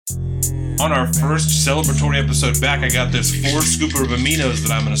on our first celebratory episode back, I got this 4-scooper of aminos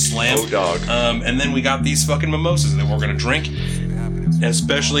that I'm going to slam. Oh, dog. And then we got these fucking mimosas that we're going to drink. And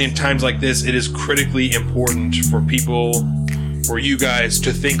especially in times like this, it is critically important for you guys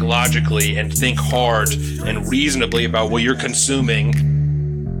to think logically and think hard and reasonably about what you're consuming.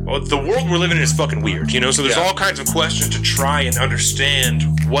 Well, the world we're living in is fucking weird, you know? So there's all kinds of questions to try and understand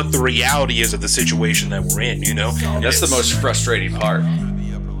what the reality is of the situation that we're in, you know? That's the most frustrating part.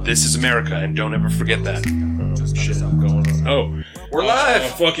 This is America, and don't ever forget that. Oh, shit, going on. Oh, we're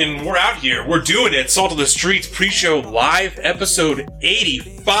live. We're out here. We're doing it. Salt of the Streets pre-show live, episode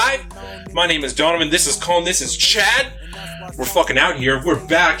 85. My name is Donovan. This is Colin. This is Chad. We're fucking out here. We're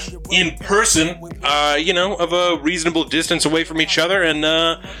back in person, of a reasonable distance away from each other, and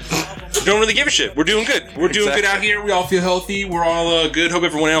don't really give a shit. We're doing good. We're doing good out here. We all feel healthy. We're all good. Hope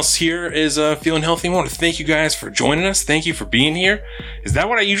everyone else here is feeling healthy. I want to thank you guys for joining us. Thank you for being here. Is that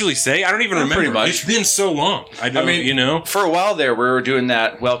what I usually say? I don't even remember. Pretty much. It's been so long. I mean, for a while there, we were doing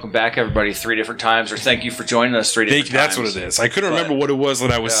that. Welcome back, everybody, 3 different times, or thank you for joining us 3 different times. That's what it is. I couldn't remember what it was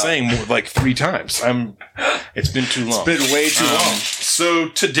that I was saying like 3 times. It's been too long. It's been way too long. So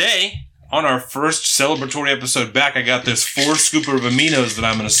today, on our first celebratory episode back, I got this 4-scooper of aminos that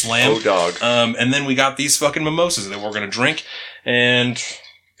I'm going to slam. Oh, dog. And then we got these fucking mimosas that we're going to drink. And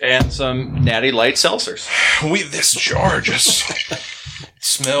some Natty Light seltzers. This jar just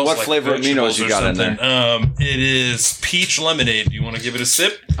smells what like flavor aminos you got something. in there? It is peach lemonade. Do you want to give it a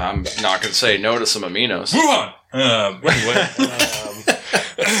sip? I'm not going to say no to some aminos. Move on. Remember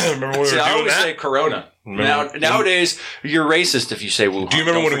when we were doing that? I always say Corona. Nowadays, you're racist if you say Wuhan. Do you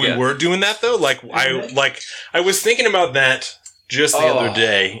remember when we were doing that though? I was thinking about that just the other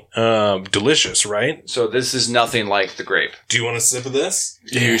day. Delicious, right? So this is nothing like the grape. Do you want a sip of this?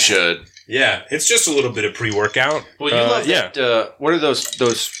 You should. Yeah, it's just a little bit of pre-workout. Well, you love that. What are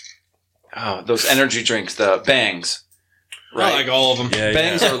those energy drinks? The Bangs. Right. I like all of them. Yeah,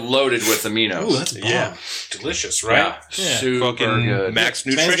 Bangs are loaded with aminos. Ooh, that's bomb. Delicious, right? Yeah. Super good. Max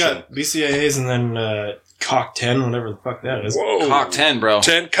Bangs nutrition. got BCAAs and then Cock 10, whatever the fuck that is. Whoa. Cock 10, bro.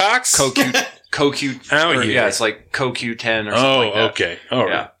 10 cocks? CoQ. Oh, yeah, it's like CoQ10 or something like that. Okay. All right.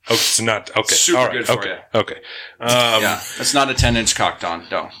 Yeah. Okay, so not... Okay. Super good for you. Okay. Yeah, it's not a 10-inch cock, Don.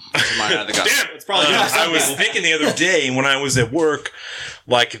 No. It's mine out of the gun. Damn, it's probably I was thinking the other day when I was at work,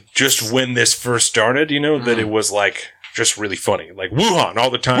 like, just when this first started, that it was, like... just really funny. Like, Wuhan all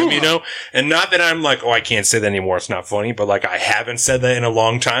the time, And not that I'm like, I can't say that anymore. It's not funny. But, like, I haven't said that in a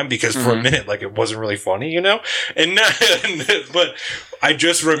long time because for a minute, like, it wasn't really funny, And but I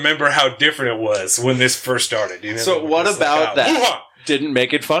just remember how different it was when this first started, So what about that Wuhan didn't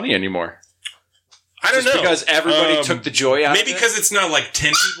make it funny anymore? I don't know. Because everybody took the joy out of it? Maybe because it's not like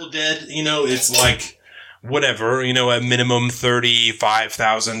 10 people dead, It's like, whatever, at minimum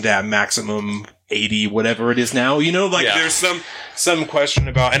 35,000, at maximum 80, whatever it is now, there's some question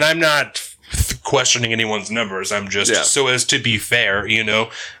about, and I'm not questioning anyone's numbers. I'm just so as to be fair,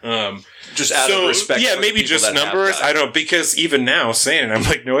 just out of respect. Yeah, for maybe the just numbers. I don't, because even now saying it, I'm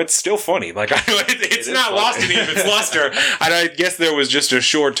like, no, it's still funny. Like, it's not lost any of its luster. I guess there was just a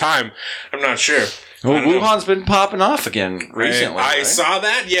short time. I'm not sure. Well, Wuhan's been popping off again recently. I saw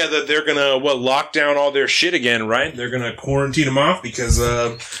that. Yeah, that they're gonna lock down all their shit again, right? They're gonna quarantine them off because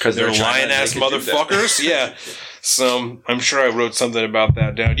they're lying ass motherfuckers. Yeah. So I'm sure I wrote something about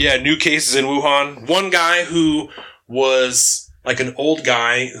that down. Yeah, new cases in Wuhan. One guy who was like an old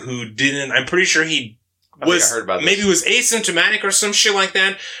guy who didn't. I'm pretty sure he was maybe was asymptomatic or some shit like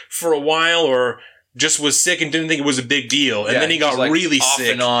that for a while, or just was sick and didn't think it was a big deal. And then he got really sick.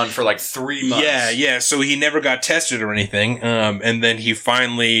 Off and on for like 3 months. Yeah. So he never got tested or anything. And then he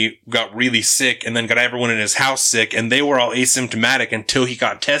finally got really sick and then got everyone in his house sick. And they were all asymptomatic until he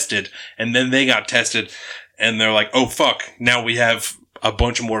got tested. And then they got tested. And they're like, oh, fuck. Now we have a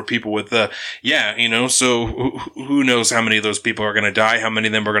bunch more people with so who knows how many of those people are going to die, how many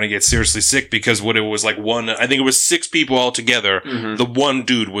of them are going to get seriously sick, because it was like I think it was 6 people altogether. The one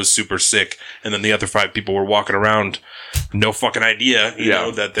dude was super sick, and then the other 5 people were walking around, no fucking idea,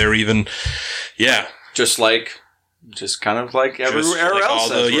 that they're even, just kind of like everywhere like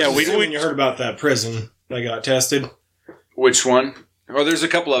else. When you heard about that prison that got tested. Which one? Oh, there's a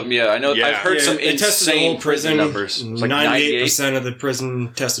couple of them. Yeah, I know. Yeah. I've heard some insane prison numbers. Like 98% of the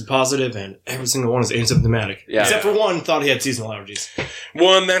prison tested positive, and every single one is asymptomatic. Yeah. Except for one thought he had seasonal allergies.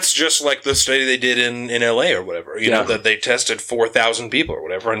 Well, and that's just like the study they did in LA or whatever. You know, that they tested 4,000 people or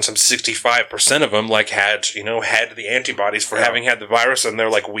whatever, and some 65% of them had the antibodies for having had the virus, and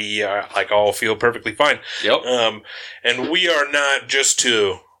they're like, we all feel perfectly fine. Yep. And we are not, just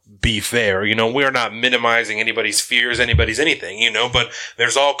to be fair. You know, we're not minimizing anybody's fears, anybody's anything, you know, but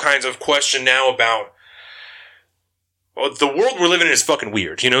there's all kinds of question now about, well, the world we're living in is fucking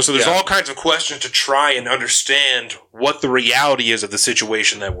weird, you know, so there's all kinds of questions to try and understand what the reality is of the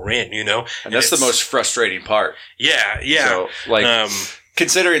situation that we're in, you know? And that's the most frustrating part. Yeah. So, like,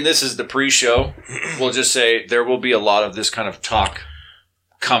 considering this is the pre-show, we'll just say there will be a lot of this kind of talk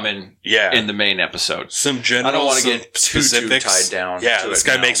coming in the main episode. Some general, I don't want to get specifics. too tied down. Yeah, this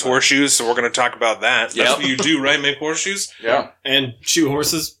guy makes horseshoes, so we're going to talk about that. That's what you do, right? Make horseshoes? Yeah. And shoe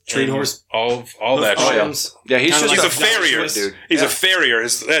horses, treat horse. All that shit. Yeah, he's a farrier, dude. He's a farrier.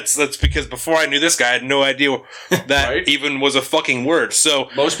 That's because before I knew this guy, I had no idea that even was a fucking word.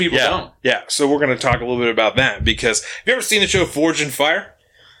 So most people don't. Yeah, so we're going to talk a little bit about that because have you ever seen the show Forged in Fire?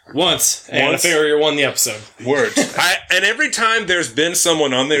 Once. And a farrier won the episode. Words. And every time there's been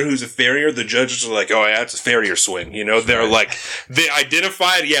someone on there who's a farrier, the judges are like, oh, yeah, it's a farrier swing. You know, they're like, they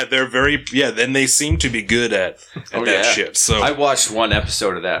identify it. Yeah, they're very, then they seem to be good at that shit. So I watched one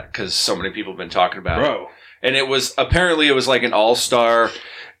episode of that because so many people have been talking about it. And it was like an all-star,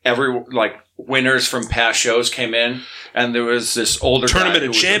 winners from past shows came in, and there was this older Tournament guy who of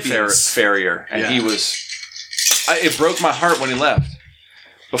was Champions. a farrier, and he was, it broke my heart when he left.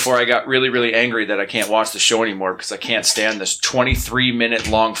 Before I got really, really angry that I can't watch the show anymore because I can't stand this 23-minute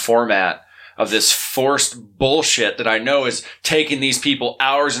long format of this forced bullshit that I know is taking these people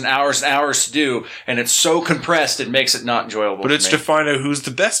hours and hours and hours to do, and it's so compressed it makes it not enjoyable. But it's to find out who's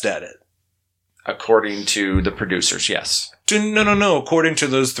the best at it. According to the producers, yes. No. According to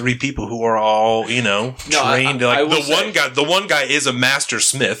those three people who are all, trained. The one guy is a master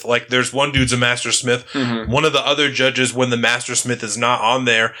smith. Like, there's one dude's a master smith. Mm-hmm. One of the other judges, when the master smith is not on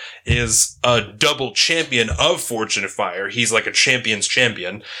there, is a double champion of Forged in Fire. He's like a champion's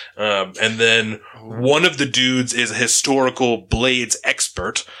champion. And then one of the dudes is a historical blades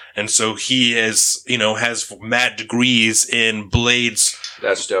expert. And so he is, has mad degrees in blades.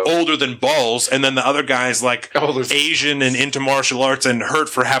 That's dope. Older than balls. And then the other guy's like Asian and into martial arts and hurt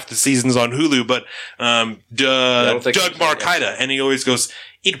for half the seasons on Hulu. But Doug Marcaida. And he always goes,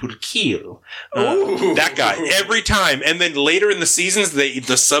 it will kill. That guy. Every time. And then later in the seasons,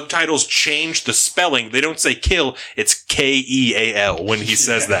 the subtitles change the spelling. They don't say kill. It's Keal when he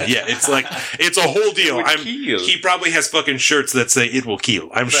says that. Yeah, it's like, it's a whole deal. He probably has fucking shirts that say it will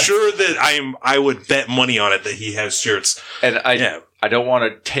kill. I'm sure that I would bet money on it that he has shirts. And I don't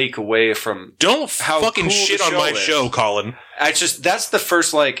want to take away from don't fucking cool shit on my show, Colin. That's the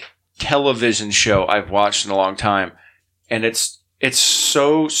first television show I've watched in a long time, and it's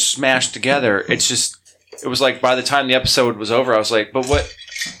so smashed together. It was like by the time the episode was over, I was like, but what?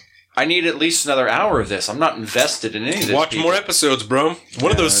 I need at least another hour of this. I'm not invested in any of this. Watch more episodes, bro.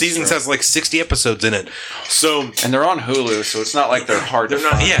 One of those seasons has 60 episodes in it. So, and they're on Hulu, so it's not like they're hard to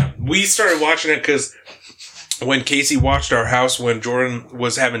find. Yeah, we started watching it because when Casey watched our house when Jordan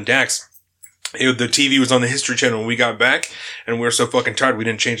was having Dax, the TV was on the History Channel when we got back, and we were so fucking tired we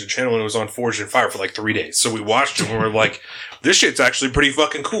didn't change the channel, and it was on Forged in Fire for 3 days. So we watched it, and we were like, this shit's actually pretty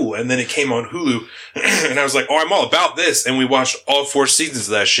fucking cool. And then it came on Hulu, and I was like, oh, I'm all about this. And we watched all 4 seasons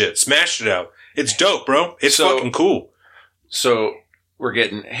of that shit. Smashed it out. It's dope, bro. It's fucking cool. So we're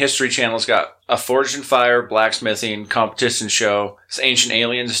getting History Channel's got a Forged in Fire blacksmithing competition show. This Ancient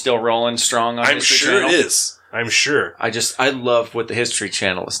Aliens is still rolling strong on History Channel. I'm sure it is. I'm sure. I love what the History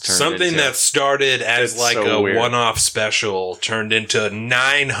Channel has turned Something into. that started as a one-off special turned into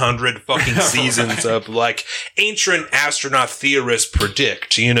 900 fucking seasons of ancient astronaut theorists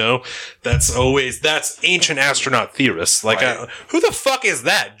predict, That's ancient astronaut theorists. Who the fuck is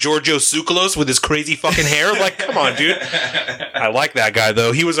that? Giorgio Tsoukalos with his crazy fucking hair? Come on, dude. I like that guy,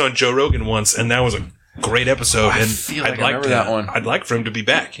 though. He was on Joe Rogan once, and that was a great episode. I remember that one. I'd like for him to be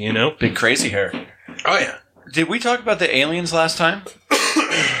back, Big crazy hair. Oh, yeah. Did we talk about the aliens last time?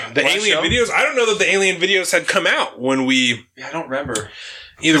 The alien videos? I don't know that the alien videos had come out when we... Yeah, I don't remember.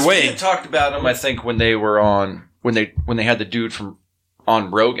 Either way. We talked about them, I think, when they were on... When they had the dude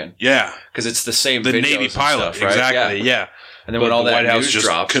on Rogan. Yeah. Because it's the same the Navy pilot, stuff, right? Exactly, yeah. And then when all that White House news just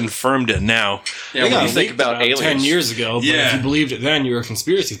dropped... confirmed it now. Yeah, when you think about aliens... 10 years ago, but if you believed it then, you were a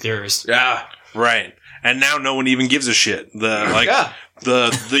conspiracy theorist. Yeah. Right. And now no one even gives a shit. The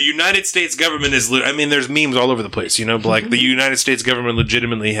United States government is... there's memes all over the place, But the United States government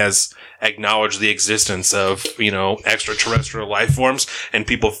legitimately has acknowledged the existence of, extraterrestrial life forms, and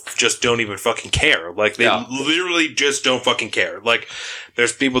people just don't even fucking care. They literally just don't fucking care.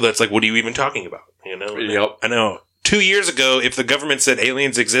 There's people that's like, what are you even talking about? Yep. I know. 2 years ago, if the government said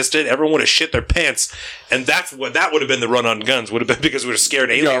aliens existed, everyone would have shit their pants, and that would have been the run on guns. Would have been because we were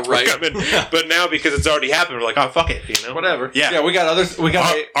scared aliens were coming. But now because it's already happened, we're like, oh fuck it, whatever. Yeah, we got others.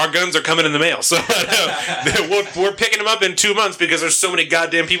 Our guns are coming in the mail, so we're picking them up in 2 months because there's so many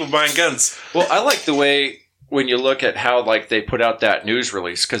goddamn people buying guns. Well, I like the way when you look at how like they put out that news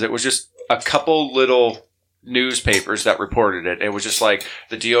release, because it was just a couple little newspapers that reported it. It was just like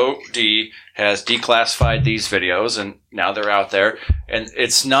the DOD has declassified these videos and now they're out there. And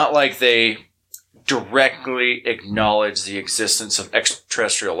it's not like they directly acknowledge the existence of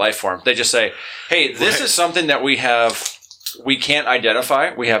extraterrestrial life forms. They just say, hey, this is something that we can't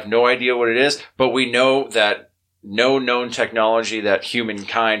identify. We have no idea what it is, but we know that no known technology that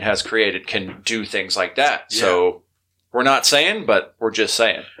humankind has created can do things like that. Yeah. So we're not saying, but we're just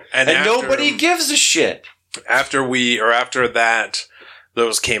saying. And nobody gives a shit. After that,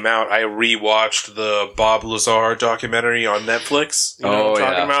 those came out, I rewatched the Bob Lazar documentary on Netflix. You know what I'm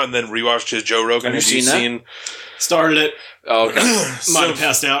talking about? And then rewatched his Joe Rogan. Have you seen that? Started it. Oh, okay. Might have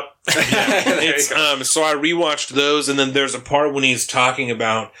passed out. So I rewatched those, and then there's a part when he's talking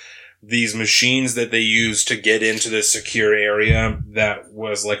about these machines that they use to get into the secure area that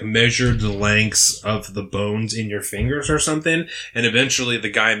was like measured the lengths of the bones in your fingers or something. And eventually the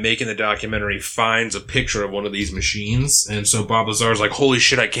guy making the documentary finds a picture of one of these machines. And so Bob Lazar's like, holy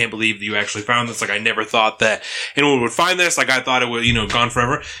shit, I can't believe you actually found this. Like, I never thought that anyone would find this. Like, I thought it would, gone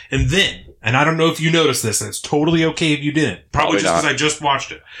forever. And then, and I don't know if you noticed this, and it's totally okay if you didn't. Probably just because I just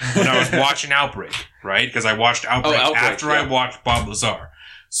watched it. When I was watching Outbreak, right? Because I watched Outbreak after I watched Bob Lazar.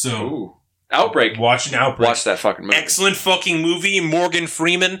 So, ooh. Outbreak. Watching Outbreak. Watch that fucking movie. Excellent fucking movie. Morgan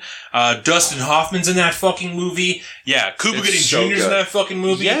Freeman. Dustin Hoffman's in that fucking movie. Yeah. Cuba Gooding Jr.'s in that fucking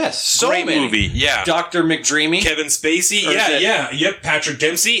movie. Yes. So great many. movie. Yeah. Dr. McDreamy. Kevin Spacey. Yep. Patrick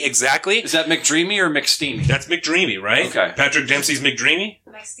Dempsey. Exactly. Is that McDreamy or McSteamy? That's McDreamy, right? Okay. Patrick Dempsey's McDreamy?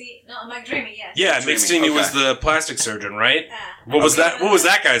 McDreamy, yes. Yeah, McSteamy was the plastic surgeon, right? What was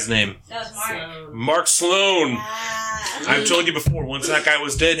that guy's name? That was Mark. Mark Sloan. I've told you before, once that guy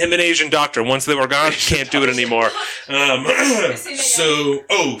was dead, him and Asian doctor, once they were gone, can't do it anymore.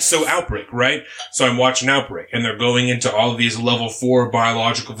 So Outbreak, right? So I'm watching Outbreak, and they're going into all of these level 4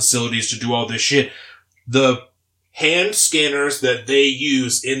 biological facilities to do all this shit. The hand scanners that they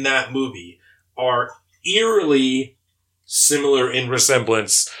use in that movie are eerily similar in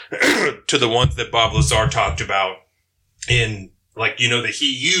resemblance to the ones that Bob Lazar talked about in, that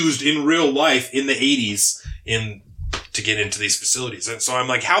he used in real life in the 80s to get into these facilities. And so I'm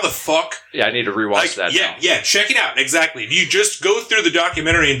like, how the fuck? Yeah, I need to rewatch that. Yeah, check it out. Exactly. If you just go through the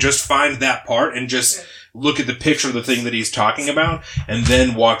documentary and just find that part and just look at the picture of the thing that he's talking about and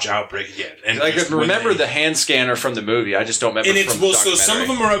then watch Outbreak again. And I can remember the hand scanner from the movie. I just don't remember from the documentary. So some of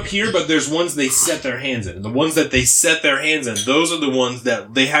them are up here, but there's ones they set their hands in. And the ones that they set their hands in, those are the ones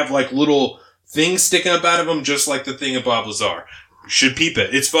that they have like little things sticking up out of them, just like the thing of Bob Lazar. Should peep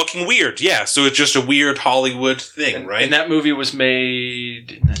it. It's fucking weird. Yeah, so it's just a weird Hollywood thing, right? And that movie was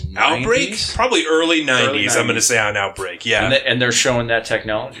made in the 90s? Outbreak? Probably early 90s, I'm going to say on Outbreak, yeah. And they're showing that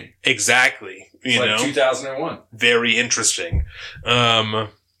technology. Exactly. It's like 2001. Very interesting. This is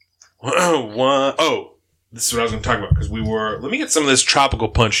what I was going to talk about, because let me get some of this tropical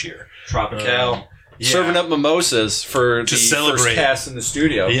punch here. Tropical. Serving up mimosas to celebrate. First cast in the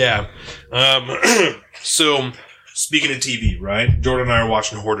studio. Yeah. So... Speaking of TV, right? Jordan and I were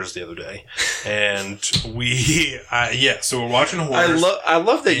watching Hoarders the other day, and so we're watching Hoarders. I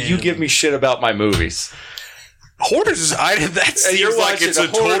love that you give me shit about my movies. Hoarders that seems like it's a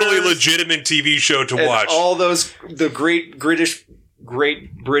totally legitimate TV show to watch. All those the Great British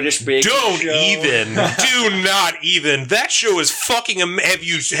Baking Show. Do not even. That show is fucking. Have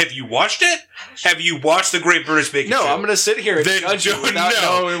you watched it? Have you watched the Great British Baking Show? No, I'm going to sit here and judge you without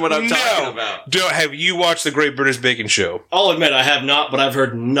knowing what I'm talking about. Have you watched the Great British Baking Show? I'll admit I have not, but I've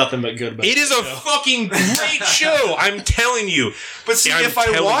heard nothing but good about it. It is a fucking great show. I'm telling you. But see, if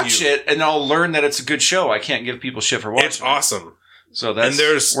I watch it and I'll learn that it's a good show, I can't give people shit for watching it. It's awesome. So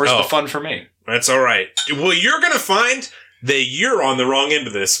where's the fun for me? That's all right. Well, you're going to find that you're on the wrong end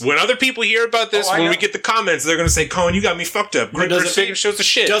of this. When other people hear about this, when we get the comments, they're going to say, Colin, you got me fucked up. Great British Baking Show's a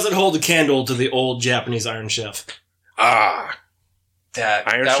shit. Does it hold a candle to the old Japanese Iron Chef? That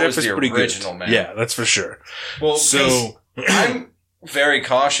Iron Chef was the original, man. Yeah, that's for sure. Well, so I'm very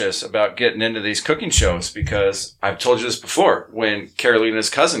cautious about getting into these cooking shows because I've told you this before. When Carolina's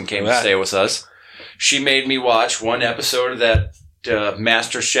cousin came to stay with us, she made me watch one episode of that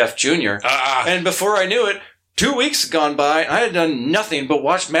Master Chef Junior. And before I knew it, 2 weeks gone by, I had done nothing but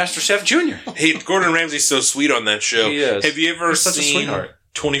watch Master Chef Junior. Hey, Gordon Ramsay's so sweet on that show. He is. Have you ever seen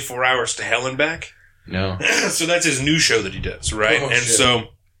 24 Hours to Hell and Back? No. So that's his new show that he does, right? Oh, and shit. so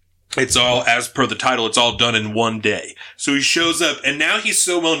it's all, as per the title, it's all done in one day. So he shows up, and now he's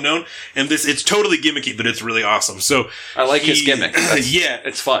so well known, and it's totally gimmicky, but it's really awesome. So I like his gimmick. Yeah.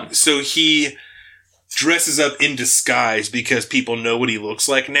 It's fun. So he dresses up in disguise because people know what he looks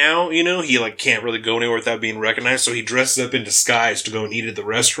like now, you know? He, like, can't really go anywhere without being recognized, so he dresses up in disguise to go and eat at the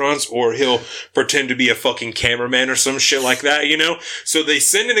restaurants, or he'll pretend to be a fucking cameraman or some shit like that, you know? So they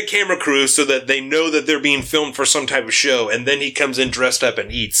send in a camera crew so that they know that they're being filmed for some type of show, and then he comes in dressed up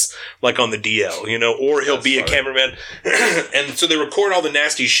and eats, like on the DL, you know? Or he'll be a cameraman. And so they record all the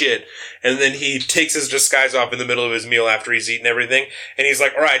nasty shit, and then he takes his disguise off in the middle of his meal after he's eaten everything, and he's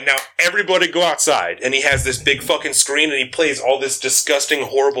like, all right, now everybody go outside. And he has this big fucking screen, and he plays all this disgusting,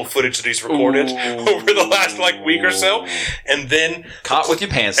 horrible footage that he's recorded over the last, like, week or so. And then... Caught with your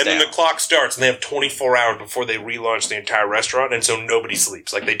pants and down. then the clock starts, and they have 24 hours before they relaunch the entire restaurant, and so nobody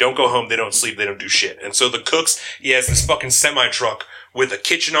sleeps. Like, they don't go home, they don't sleep, they don't do shit. And so the cooks, he has this fucking semi-truck with a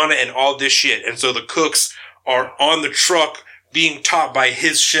kitchen on it and all this shit. And so the cooks are on the truck being taught by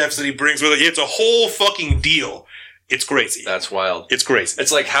his chefs that he brings with him. It's a whole fucking deal. It's crazy. That's wild. It's crazy.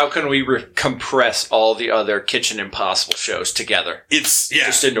 It's like, how can we compress all the other Kitchen Impossible shows together? It's,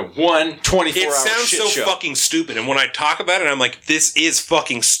 Just into one 24-hour It sounds shit so show. fucking stupid. And when I talk about it, I'm like, this is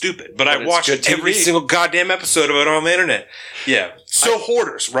fucking stupid. But I it's watch good every TV. single goddamn episode of it on the internet. Yeah. So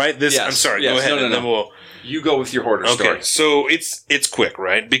Hoarders, right? Yes, I'm sorry. yes, Go ahead no, and then we'll... You go with your hoarder Okay, story. so it's quick,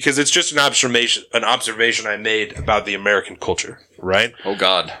 right? Because it's just an observation I made about the American culture, right? Oh,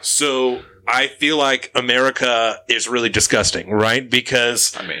 God. So I feel like America is really disgusting, right?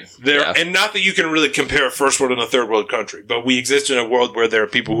 Because I mean, there, yeah. and not that you can really compare a first world and a third world country, but we exist in a world where there are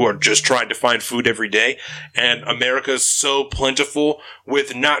people who are just trying to find food every day, and America is so plentiful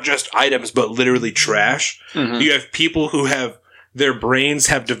with not just items, but literally trash. Mm-hmm. You have people who have their brains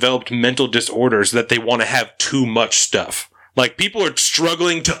have developed mental disorders that they want to have too much stuff. Like, people are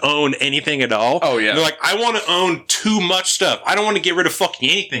struggling to own anything at all. Oh, yeah. They're like, I want to own too much stuff. I don't want to get rid of fucking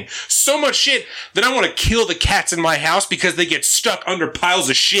anything. So much shit that I want to kill the cats in my house because they get stuck under piles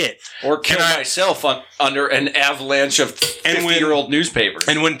of shit. Or kill myself under an avalanche of 50-year-old newspapers.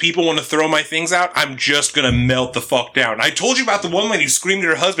 And when people want to throw my things out, I'm just going to melt the fuck down. I told you about the one lady who screamed at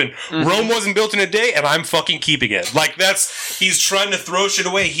her husband, Rome wasn't built in a day, and I'm fucking keeping it. Like, he's trying to throw shit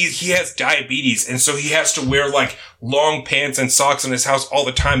away. He has diabetes, and so he has to wear, like, long pants and socks in his house all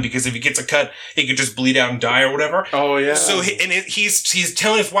the time because if he gets a cut, he could just bleed out and die or whatever. Oh, yeah. So he's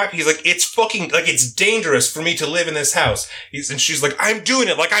telling his wife, he's like, it's fucking, like, it's dangerous for me to live in this house. And she's like, I'm doing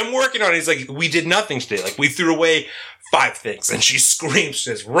it. Like, I'm working on it. He's like, we did nothing today. Like, we threw away 5 things. And she screams, she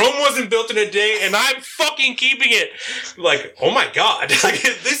says, Rome wasn't built in a day and I'm fucking keeping it. Like, oh my God. Like,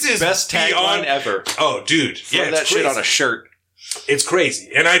 this is best tagline ever. Oh, dude. Throw yeah, that it's shit crazy. on a shirt. It's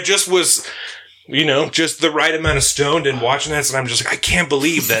crazy. And I just was, just the right amount of stoned and watching this, and I'm just like, I can't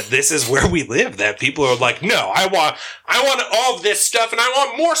believe that this is where we live. That people are like, no, I want all of this stuff, and I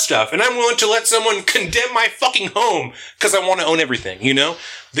want more stuff, and I'm willing to let someone condemn my fucking home because I want to own everything.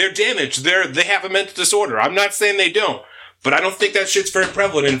 They're damaged. They have a mental disorder. I'm not saying they don't. But I don't think that shit's very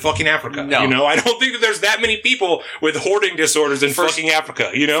prevalent in fucking Africa. No. I don't think that there's that many people with hoarding disorders in fucking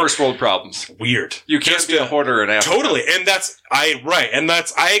Africa, First world problems. Weird. You can't be a hoarder in Africa. Totally. And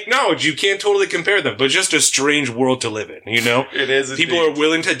I acknowledge you can't totally compare them, but just a strange world to live in, It is. People are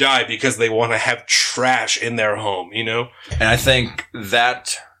willing to die because they want to have trash in their home, And I think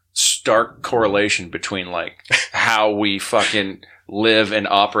that stark correlation between, like, how we fucking live and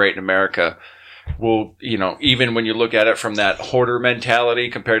operate in America will, even when you look at it from that hoarder mentality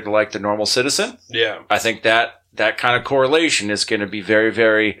compared to, like, the normal citizen. Yeah. I think that kind of correlation is going to be very,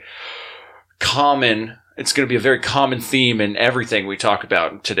 very common. It's going to be a very common theme in everything we talk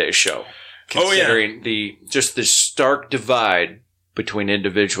about in today's show. Considering the stark divide between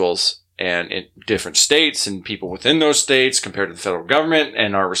individuals and in different states and people within those states compared to the federal government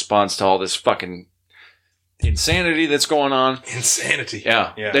and our response to all this fucking insanity that's going on. Insanity.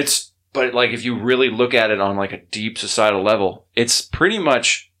 Yeah. But, like, if you really look at it on, like, a deep societal level, it's pretty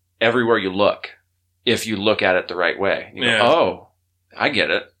much everywhere you look, if you look at it the right way. You go, oh, I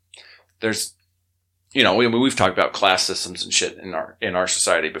get it. There's, we've talked about class systems and shit in our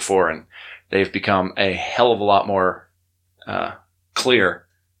society before, and they've become a hell of a lot more clear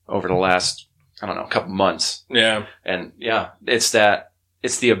over the last, couple months. Yeah. And, it's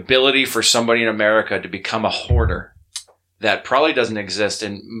the ability for somebody in America to become a hoarder. That probably doesn't exist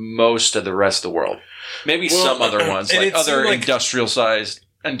in most of the rest of the world. Maybe some other ones, like other industrialized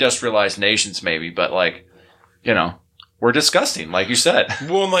nations maybe, but, like, we're disgusting, like you said.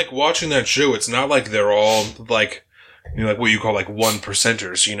 Well, and, like, watching that show, it's not like they're all, like, you know, like what you call like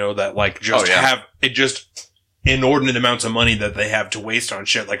 1%ers, you know, that like just Oh, yeah. have it just inordinate amounts of money that they have to waste on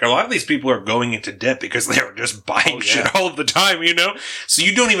shit. Like a lot of these people are going into debt because they're just buying shit all of the time, you know? So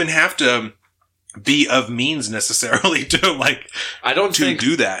you don't even have to be of means necessarily to like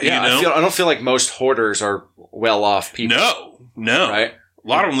do that, Yeah, you know? I don't feel like most hoarders are well off people. No. Right? A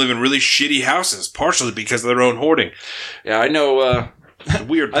lot of them live in really shitty houses, partially because of their own hoarding. Yeah, I know.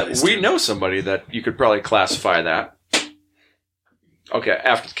 Weird place. We too. know somebody that you could probably classify that. Okay,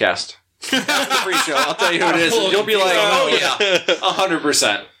 after the cast. After the pre-show, I'll tell you who it is. And you'll be like, oh yeah,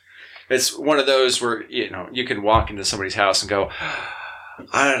 100%. It's one of those where, you know, you can walk into somebody's house and go,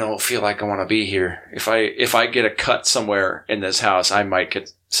 I don't feel like I want to be here. If I get a cut somewhere in this house, I might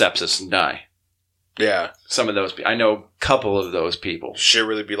get sepsis and die. Yeah. Some of those, I know a couple of those people. Shit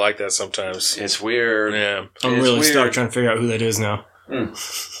really be like that sometimes. It's weird. Yeah. I'm It's really weird. stuck trying to figure out who that is now.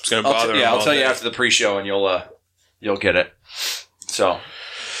 It's going to bother them I'll all tell you day. after the pre-show and you'll get it. So,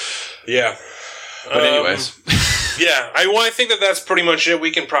 Yeah. but anyways. Yeah, I think that's pretty much it.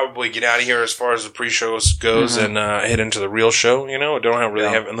 We can probably get out of here as far as the pre-shows goes and head into the real show. You know, don't really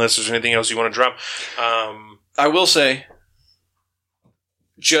have unless there's anything else you want to drop. I will say,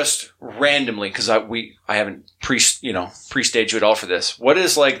 just randomly, because I haven't pre-staged you at all for this. What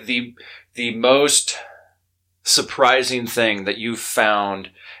is like the most surprising thing that you've found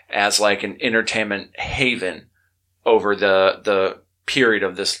as like an entertainment haven over the period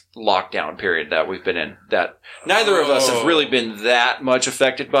of this lockdown period that we've been in, that neither of us have really been that much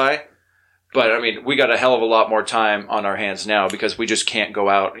affected by? But I mean, we got a hell of a lot more time on our hands now because we just can't go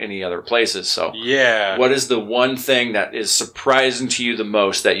out any other places. So Yeah. what is the one thing that is surprising to you the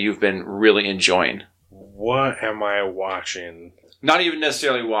most that you've been really enjoying? What am I watching? Not even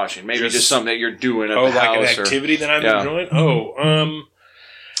necessarily watching. Maybe just something that you're doing at the like house. an activity that I'm enjoying?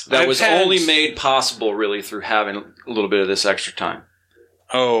 That I've was had- only made possible really through having a little bit of this extra time.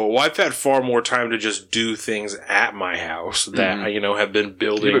 I've had far more time to just do things at my house that I, have been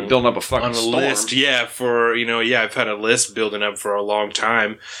building. You've been building up a fucking on a storm. list. Yeah, I've had a list building up for a long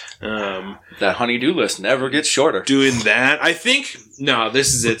time. That honey-do list never gets shorter. Doing that, I think. No,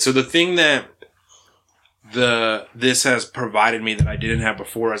 this is it. So the thing that this has provided me that I didn't have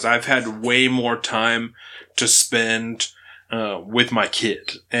before is I've had way more time to spend with my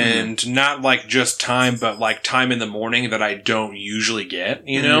kid, and not like just time, but like time in the morning that I don't usually get,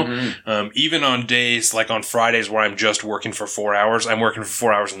 even on days like on Fridays where I'm just working for 4 hours, I'm working for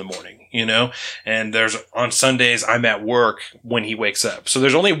 4 hours in the morning, and on Sundays I'm at work when he wakes up. So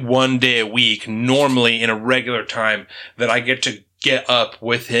there's only one day a week normally in a regular time that I get to get up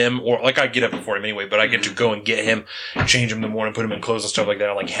with him, or like I get up before him anyway, but I get to go and get him, change him in the morning, put him in clothes and stuff like that.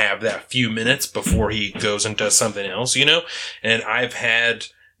 I like have that few minutes before he goes and does something else, and I've had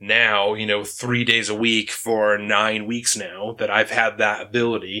now, 3 days a week for 9 weeks now that I've had that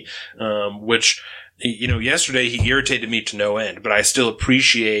ability, which, yesterday he irritated me to no end, but I still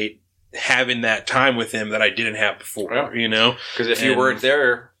appreciate having that time with him that I didn't have before, Because if you weren't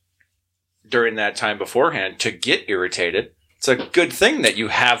there during that time beforehand to get irritated, it's a good thing that you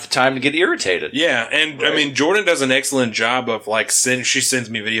have the time to get irritated. Yeah, and Right. I mean, Jordan does an excellent job of like she sends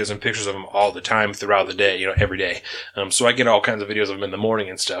me videos and pictures of him all the time throughout the day, every day. So I get all kinds of videos of him in the morning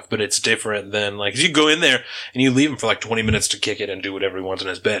and stuff, but it's different than like, 'cause you go in there and you leave him for like 20 minutes to kick it and do whatever he wants in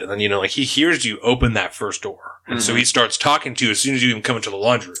his bed. And then, like he hears you open that first door. And so he starts talking to you as soon as you even come into the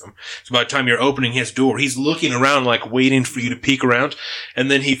laundry room. So by the time you're opening his door, he's looking around like waiting for you to peek around. And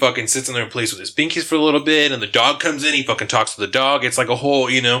then he fucking sits in there and plays with his pinkies for a little bit. And the dog comes in, he fucking talks to the dog. It's like a whole,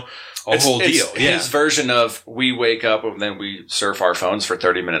 whole deal. Yeah. His version of we wake up and then we surf our phones for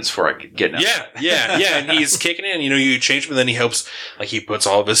 30 minutes before I get out. Yeah. And he's kicking in, you change him and then he helps, like he puts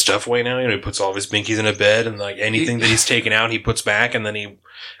all of his stuff away now, he puts all of his binkies in a bed and like anything that he's taken out, he puts back and then he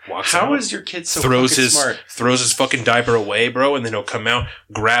walks out. How is your kid so throws fucking his smart? throws his fucking diaper away, bro, and then he'll come out,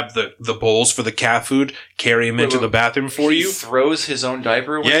 grab the bowls for the cat food, carry him into the bathroom for He you. throws his own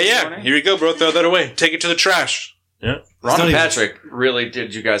diaper away? in the Yeah. morning? Here you go, bro. Throw that away. Take it to the trash. Yeah. Ron not and even- Patrick really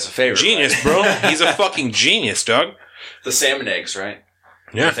did you guys a favor. Genius, right? bro. He's a fucking genius, dog. The salmon eggs, right?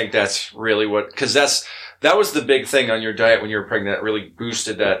 Yeah. I think that's really because that was the big thing on your diet when you were pregnant that really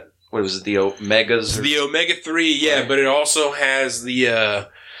boosted that. What was it? The omegas? The omega-3, yeah, Right. but it also has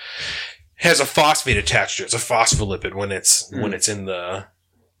has a phosphate attached to it. It's a phospholipid when it's in the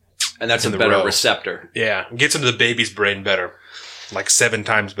and that's in a the better row. receptor. it gets into the baby's brain better. Like 7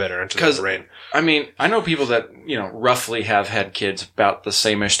 times better into the 'Cause- brain. I mean, I know people that, roughly have had kids about the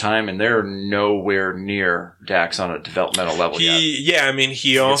same-ish time, and they're nowhere near Dax on a developmental level yet.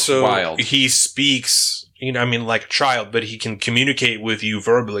 He also wild. he speaks, like a child, but he can communicate with you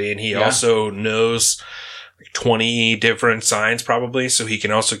verbally, and he also knows 20 different signs probably, so he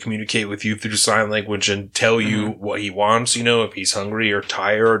can also communicate with you through sign language and tell you what he wants, you know, if he's hungry or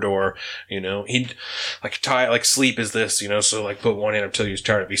tired, or, you know, he'd like sleep is this, you know, so like put one hand up till he's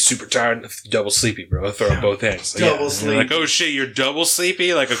tired. If he's super tired, double sleepy, bro, throw up both hands. Double sleepy. Like, oh shit, you're double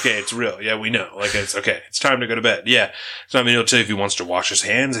sleepy? Like, okay, it's real. Yeah, we know. Like, it's okay. It's time to go to bed. Yeah. So, I mean, he'll tell you if he wants to wash his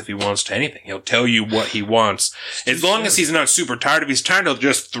hands, if he wants to anything. He'll tell you what he wants. As long as he's not super tired. If he's tired, he'll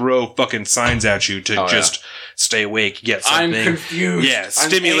just throw fucking signs at you to stay awake, get something. I'm confused. Yeah,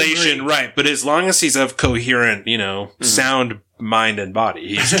 stimulation, right. But as long as he's of coherent, you know, sound mind and body,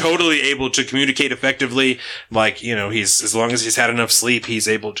 he's totally able to communicate effectively. Like, you know, as long as he's had enough sleep,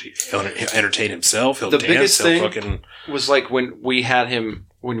 he'll entertain himself. He'll dance. Biggest thing was like when we got him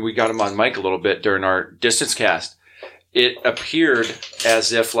on mic a little bit during our distance cast, it appeared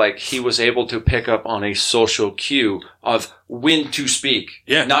as if like he was able to pick up on a social cue of when to speak.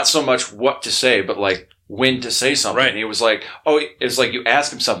 Yeah. Not so much what to say, but like when to say something. Right. He was like, it's like you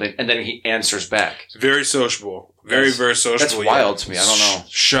ask him something and then he answers back. Very sociable. Very sociable. That's wild to me. I don't know.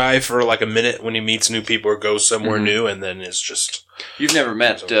 Shy for like a minute when he meets new people or goes somewhere new, and then it's just... You've never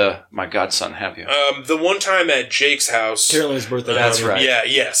met my godson, have you? The one time at Jake's house... Carolyn's birthday. That's right. Yeah,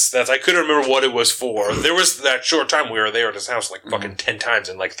 yes. I couldn't remember what it was for. There was that short time we were there at his house like fucking 10 times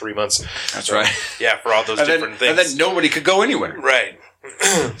in like 3 months. That's right. Yeah, for all those different things. And then nobody could go anywhere. Right.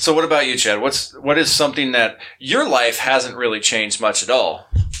 So what about you, Chad? What is something that your life hasn't really changed much at all?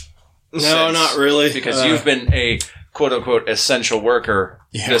 No, not really. Because you've been a quote-unquote essential worker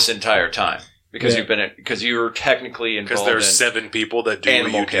this entire time. Because because you were technically involved. Because there's 7 people that do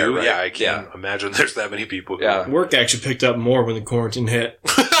what you care, do. Right? Yeah, I can't imagine there's that many people. Yeah. Work actually picked up more when the quarantine hit.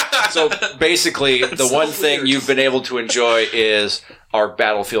 So basically, the one thing you've been able to enjoy is our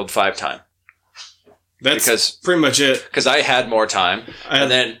Battlefield 5 time. That's pretty much it. Because I had more time. And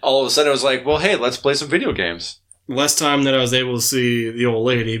then all of a sudden it was like, well, hey, let's play some video games. Less time that I was able to see the old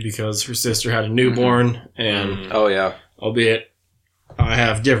lady because her sister had a newborn. And albeit I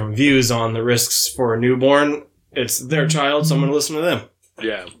have different views on the risks for a newborn, it's their child, so I'm going to listen to them.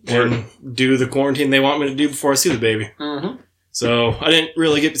 Yeah. And do the quarantine they want me to do before I see the baby. Mm-hmm. So I didn't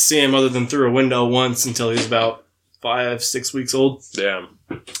really get to see him other than through a window once until he was about 5-6 weeks old. Damn.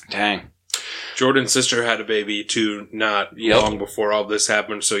 Dang. Jordan's sister had a baby too, not long before all this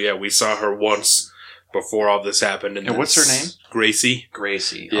happened. So yeah, we saw her once before all this happened. And what's her name?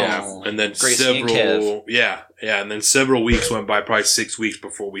 Gracie. Yeah. Oh. And then Gracie and Kev. And then several weeks went by, probably 6 weeks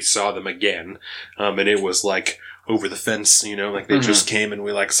before we saw them again. And it was like over the fence, you know, like they just came and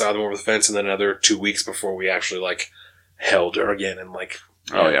we like saw them over the fence, and then another 2 weeks before we actually like held her again and like.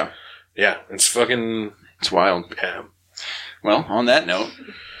 Yeah, it's wild. Yeah. Well, on that note.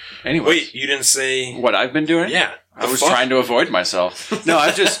 Anyway, wait, you didn't say what I've been doing? Yeah. I was trying to avoid myself. No,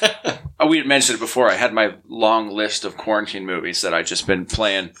 I've just, we had mentioned it before. I had my long list of quarantine movies that I've just been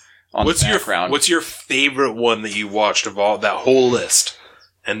playing on the background. What's your favorite one that you watched of all that whole list?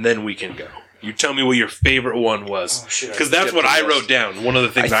 And then we can go. You tell me what your favorite one was. Because that's what I wrote down. One of the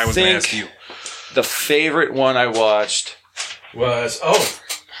things I was going to ask you. The favorite one I watched was,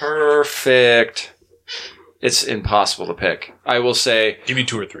 perfect. It's impossible to pick. I will say... Give me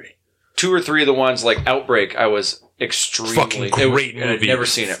 2 or 3. 2 or 3 of the ones, like Outbreak, I was extremely... Fucking great movie. I'd never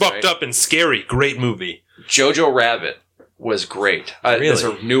seen it, Fucked up and scary. Great movie. Jojo Rabbit was great. Really? There's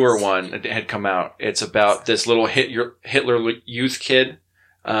a newer one that had come out. It's about this little Hitler Youth kid.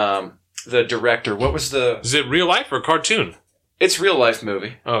 The director, what was the... Is it real life or a cartoon? It's a real life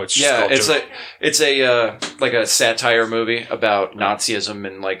movie. Oh, it's just it's a satire movie about Nazism,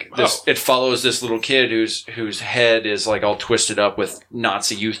 and like this. It follows this little kid whose head is like all twisted up with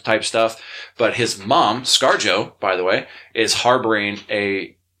Nazi youth type stuff. But his mom, ScarJo, by the way, is harboring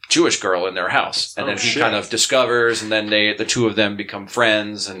a Jewish girl in their house, and then he kind of discovers, and then the two of them become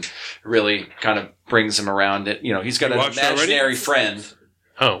friends, and really kind of brings him around. It, you know, he's got an imaginary friend.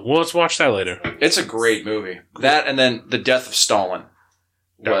 Oh, well, let's watch that later. It's a great movie. That, and then The Death of Stalin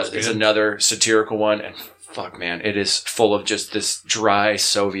is another satirical one. And fuck, man, it is full of just this dry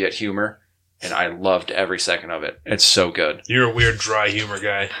Soviet humor. And I loved every second of it. It's so good. You're a weird, dry humor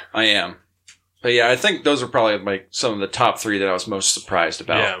guy. I am. But yeah, I think those are probably some of the top 3 that I was most surprised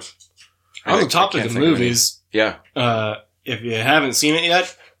about. Yeah. On the topic of movies, if you haven't seen it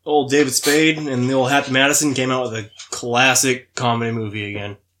yet, old David Spade and the old Happy Madison came out with a classic comedy movie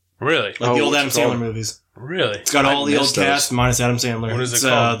again. Really? Like the old Adam Sandler movies. Really? It's got all the old cast minus Adam Sandler. What is it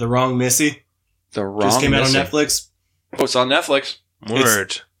called? The Wrong Missy. The Wrong Just came out on Missy. Netflix. Oh, it's on Netflix.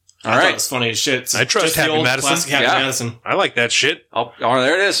 Word. I thought it was funny as shit. I trust Happy Madison. Classic Happy Madison. I like that shit. Oh,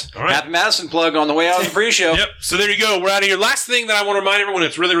 there it is. All right. Happy Madison plug on the way out of the pre-show. Yep. So there you go. We're out of here. Last thing that I want to remind everyone,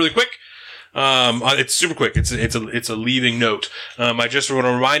 it's really, really quick. It's super quick. It's a leaving note. I just want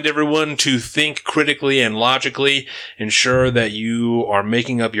to remind everyone to think critically and logically. Ensure that you are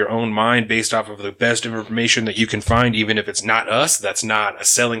making up your own mind based off of the best information that you can find, even if it's not us. That's not a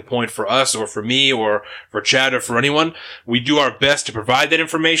selling point for us or for me or for Chad or for anyone. We do our best to provide that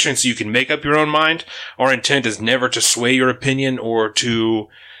information so you can make up your own mind. Our intent is never to sway your opinion or to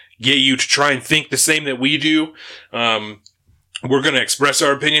get you to try and think the same that we do. We're going to express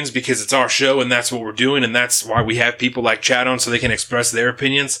our opinions because it's our show and that's what we're doing. And that's why we have people like Chad on so they can express their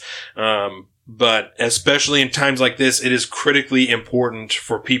opinions. But especially in times like this, it is critically important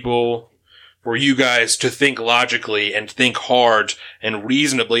for you guys to think logically and think hard and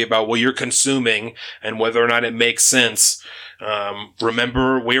reasonably about what you're consuming and whether or not it makes sense.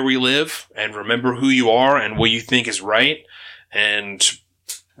 Remember where we live and remember who you are and what you think is right. And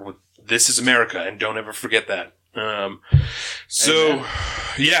this is America, and don't ever forget that. Yeah,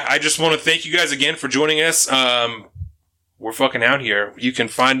 I just want to thank you guys again for joining us. We're fucking out here. You can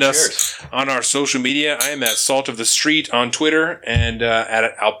find us on our social media. I am at Salt of the Street on Twitter and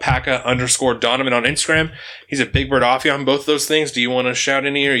at alpaca_Donovan on Instagram. He's a Big Bird Offie on both those things. Do you want to shout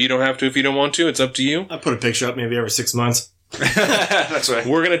any, or you don't have to if you don't want to? It's up to you. I put a picture up maybe every 6 months. That's right.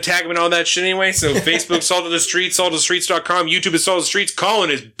 We're going to tag him in all that shit anyway. So Facebook, Salt of the Street, saltofthestreets.com. YouTube is Salt of the Streets. Colin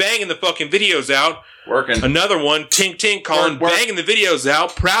is banging the fucking videos out. Working. Another one, Tink Tink. Colin banging the videos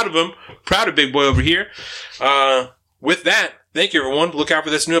out. Proud of him. Proud of Big Boy over here. With that, thank you everyone. Look out for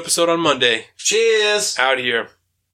this new episode on Monday. Cheers. Out here.